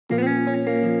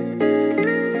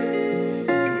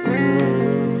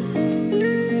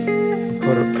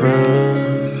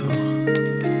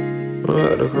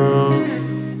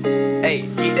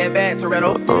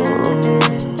middle.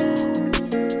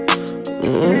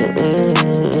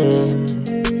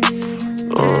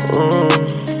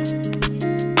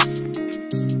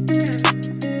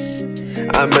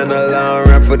 I'm in a long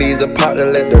run for these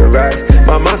apocalyptic racks.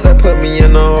 My mindset put me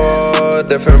in a whole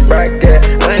different bracket.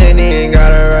 I ain't even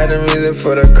gotta write the music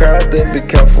for the crowd. Be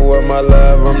careful with my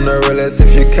love, I'm the realest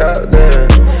if you count them.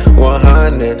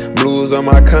 100 blues on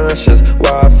my conscience,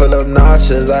 why I feel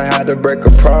obnoxious. I had to break a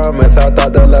promise, I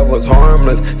thought that love was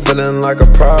harmless. Feeling like a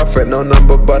prophet, no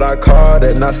number but I called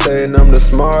it. Not saying I'm the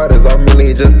smartest, I'm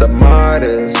really just the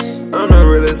modest. I'm the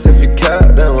realest if you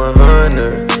count that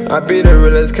 100. I be the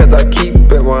realest cause I keep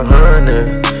it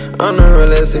 100. I'm the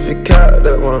realest if you count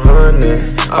that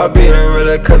 100. I'll be the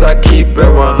realest cause I keep it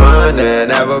 100.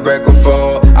 Never break a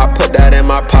fall, I put that in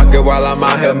my pocket while I'm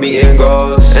out here meeting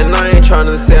goals. And I ain't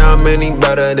tryna say I'm any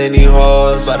better than these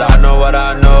hoes, but I know what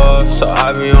I know, so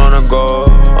I be on a go.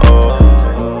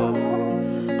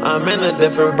 I'm in a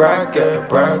different bracket.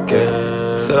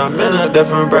 Said I'm in a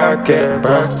different bracket.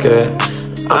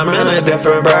 I'm in a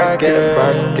different bracket.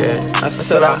 I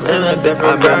said I'm in a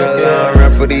different bracket. I'm in a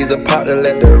run for these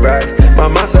apocalyptic racks. My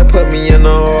mindset put me in a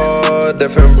whole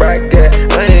different bracket.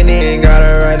 I ain't even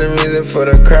gotta write the music for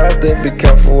the crowd. Be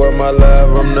careful with my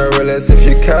love, I'm the realest if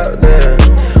you count them.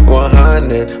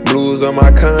 100 blues on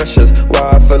my conscience,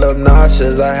 why I feel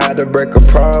obnoxious. I had to break a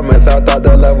promise, I thought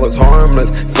that love was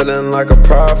harmless. Feeling like a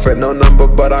prophet, no number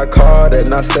but I called it.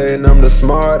 Not saying I'm the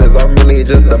smartest, I'm really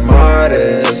just the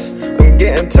modest. I'm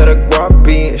getting to the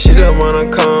guapi, she just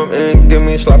wanna come and give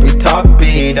me sloppy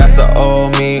toppy. That's the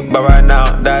old me, but right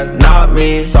now that's not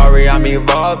me. Sorry, I'm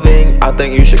evolving, I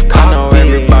think you should copy. I know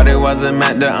everybody wasn't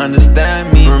meant to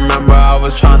understand me. Remember I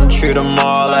was trying to treat them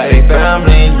all like they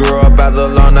family. Grew up as a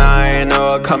loner, I ain't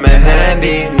know it come in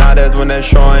handy. Now that's when they're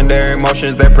showing their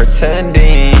emotions, they're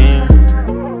pretending.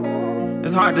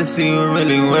 It's hard to see who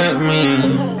really with me,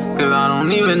 cause I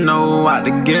don't even know what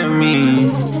to get me.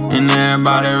 And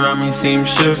everybody around me seems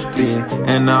shifty,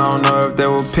 and I don't know if they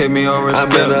will pick me or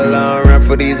respect me. I'm in a long run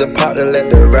for these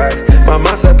apocalyptic racks. My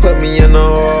mindset put me in a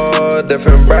whole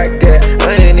different bracket.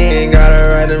 I ain't even gotta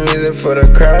write the music for the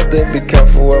crowd. Be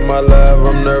careful with my love,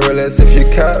 I'm the realest if you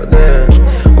count them.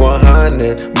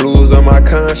 100 blues on my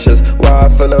conscience, why I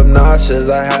feel obnoxious.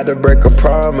 I had to break a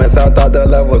promise, I thought that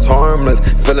love was harmless.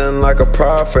 Feeling like a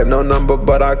prophet, no number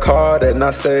but I called it.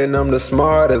 Not saying I'm the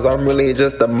smartest, I'm really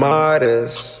just the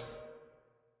modest.